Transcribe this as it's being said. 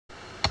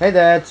Hey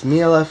there, it's me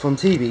LF on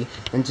TV,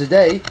 and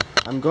today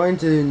I'm going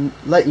to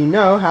let you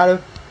know how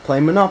to play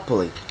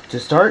Monopoly. To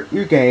start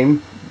your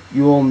game,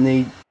 you will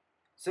need...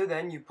 So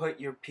then you put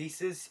your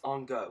pieces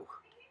on go.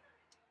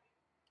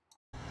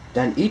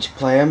 Then each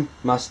player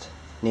must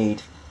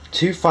need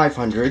 2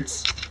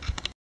 500s,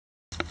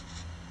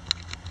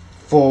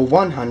 4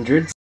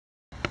 100s,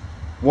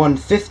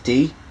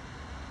 150,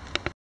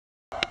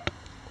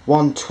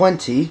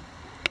 120,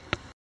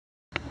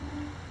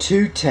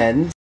 2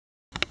 10s,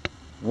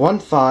 1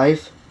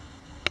 5,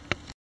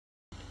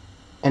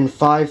 and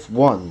 5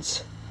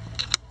 1s.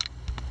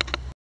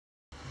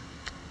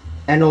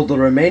 And all the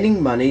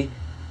remaining money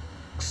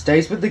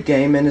stays with the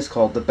game and is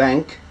called the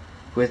bank,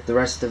 with the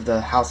rest of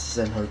the houses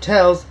and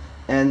hotels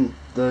and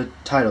the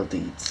title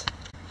deeds.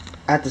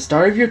 At the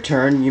start of your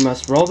turn, you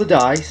must roll the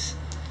dice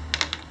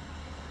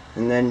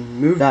and then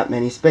move that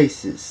many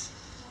spaces.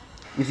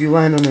 If you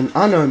land on an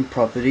unowned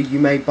property, you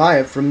may buy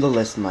it from the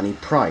list money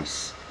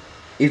price.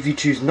 If you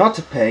choose not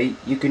to pay,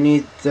 you can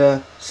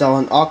either sell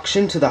an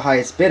auction to the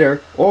highest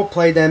bidder or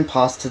play then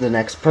pass to the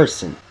next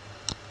person.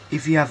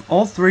 If you have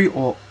all three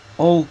or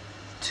all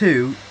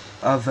two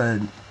of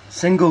a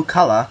single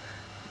color,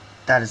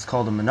 that is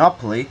called a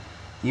monopoly,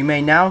 you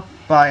may now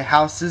buy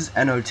houses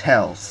and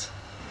hotels.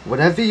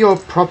 Whatever your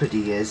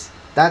property is,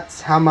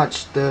 that's how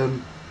much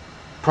the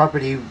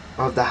property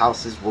of the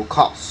houses will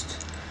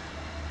cost.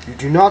 You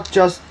do not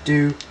just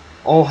do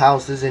all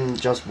houses in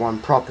just one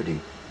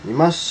property. You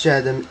must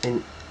share them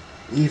in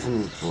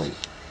evenly.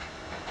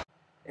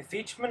 If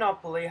each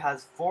monopoly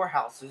has 4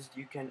 houses,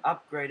 you can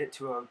upgrade it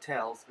to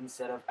hotels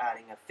instead of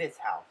adding a 5th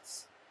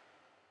house,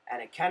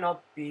 and it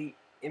cannot be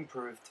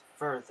improved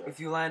further. If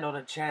you land on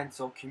a chance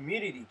or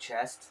community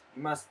chest,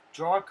 you must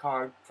draw a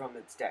card from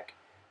its deck.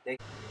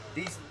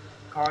 These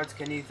cards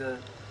can either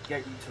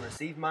get you to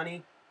receive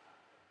money,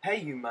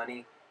 pay you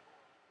money,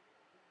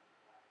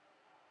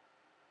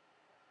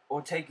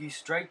 or take you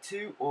straight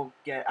to or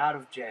get out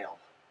of jail.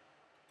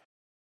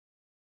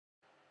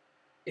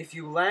 If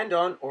you land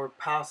on or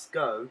pass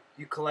go,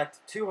 you collect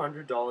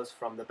 $200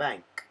 from the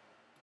bank.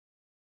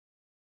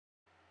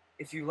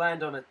 If you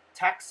land on a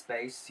tax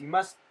space, you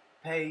must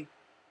pay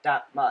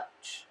that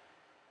much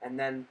and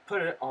then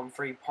put it on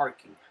free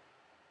parking.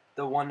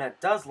 The one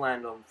that does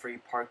land on free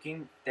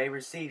parking, they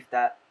receive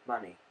that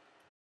money.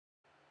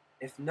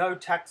 If no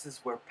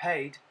taxes were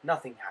paid,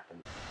 nothing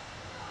happened.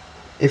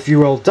 If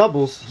you roll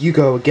doubles, you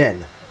go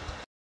again.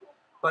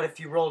 But if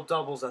you roll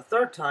doubles a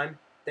third time,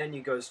 then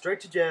you go straight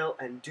to jail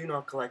and do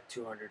not collect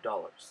 $200.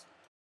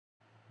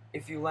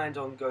 If you land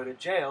on go to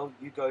jail,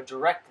 you go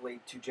directly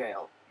to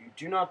jail. You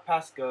do not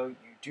pass go,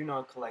 you do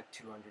not collect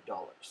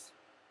 $200.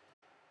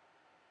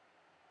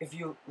 If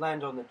you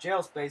land on the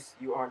jail space,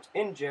 you aren't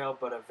in jail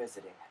but are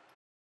visiting.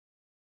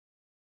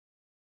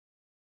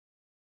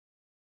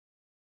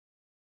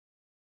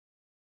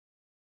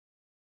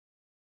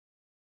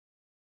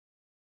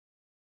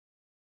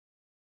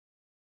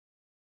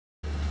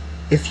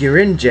 If you're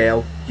in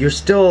jail, you're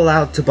still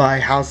allowed to buy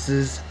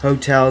houses,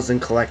 hotels,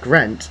 and collect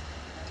rent.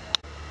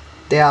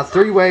 There are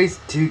 3 ways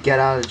to get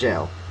out of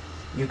jail.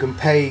 You can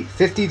pay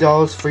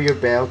 $50 for your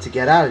bail to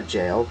get out of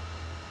jail,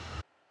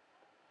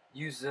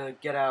 Use a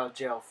get out of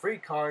jail free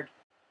card,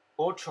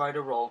 or try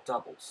to roll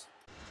doubles.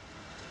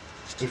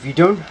 if you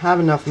don't have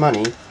enough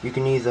money, you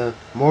can either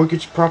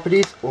mortgage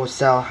properties or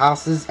sell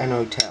houses and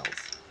hotels.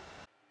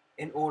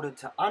 In order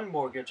to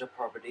unmortgage a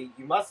property,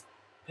 you must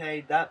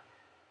pay that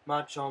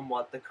much on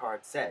what the card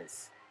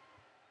says.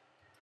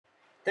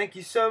 Thank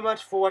you so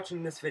much for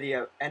watching this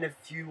video, and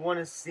if you want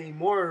to see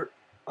more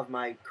of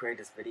my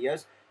greatest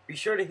videos, be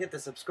sure to hit the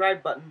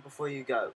subscribe button before you go.